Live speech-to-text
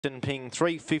Ping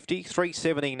 350,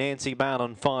 370 Nancy Bale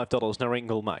and $5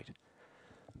 Naringle Mate.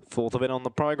 Fourth event on the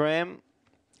program,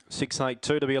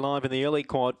 682 to be alive in the early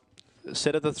quad.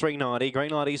 Set at the 390,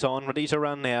 green light is on, ready to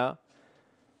run now.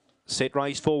 Set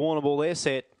race 4, Warrnambool, they're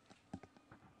set.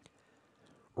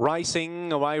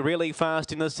 Racing away really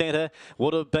fast in the centre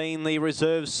would have been the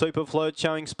reserve Superflirt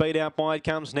showing speed. Out wide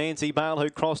comes Nancy Bale, who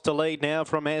crossed to lead now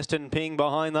from Aston Ping.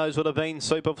 Behind those would have been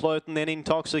Superflirt and then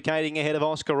Intoxicating ahead of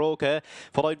Oscar Orca.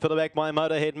 Followed for the back by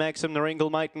Motorhead Maxim,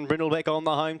 Naringle Mate and Brindlebeck on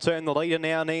the home turn. The leader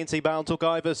now, Nancy Bale, took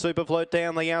over Superflirt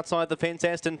down the outside the fence.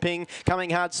 Aston Ping coming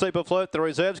hard, Superflirt. The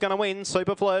reserve's going to win,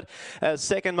 Superflirt.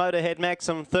 Second, Motorhead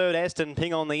Maxim. Third, Aston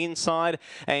Ping on the inside.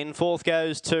 And fourth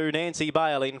goes to Nancy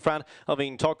Bale in front of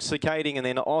Intoxicating, and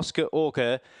then Oscar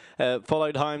Orca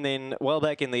followed home then well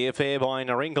back in the affair by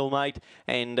Naringle Mate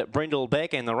and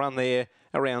Brindlebeck, and the run there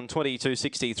around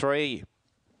 22.63.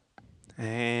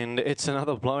 And it's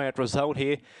another blowout result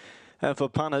here for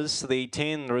punters. The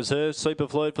 10 reserve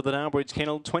Superflirt for the Narbridge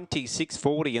Kennel,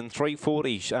 26.40 and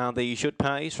 3.40 are the should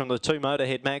pays from the 2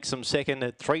 Motorhead Maxim, second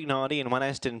at 3.90 and 1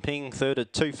 Aston Ping, third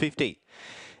at 2.50.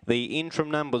 The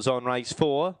interim numbers on race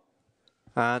 4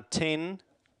 are 10,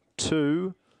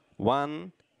 2,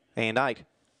 1 and 8.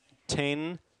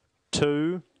 10,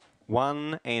 2,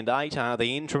 1 and 8 are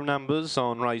the interim numbers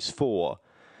on race 4.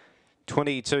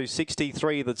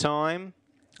 22.63 the time.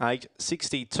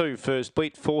 8.62 first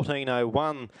split.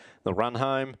 14.01 the run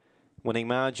home. Winning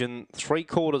margin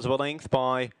 3/4 of a length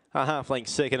by a half length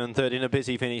second and third in a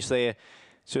busy finish there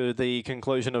to the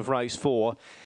conclusion of race 4.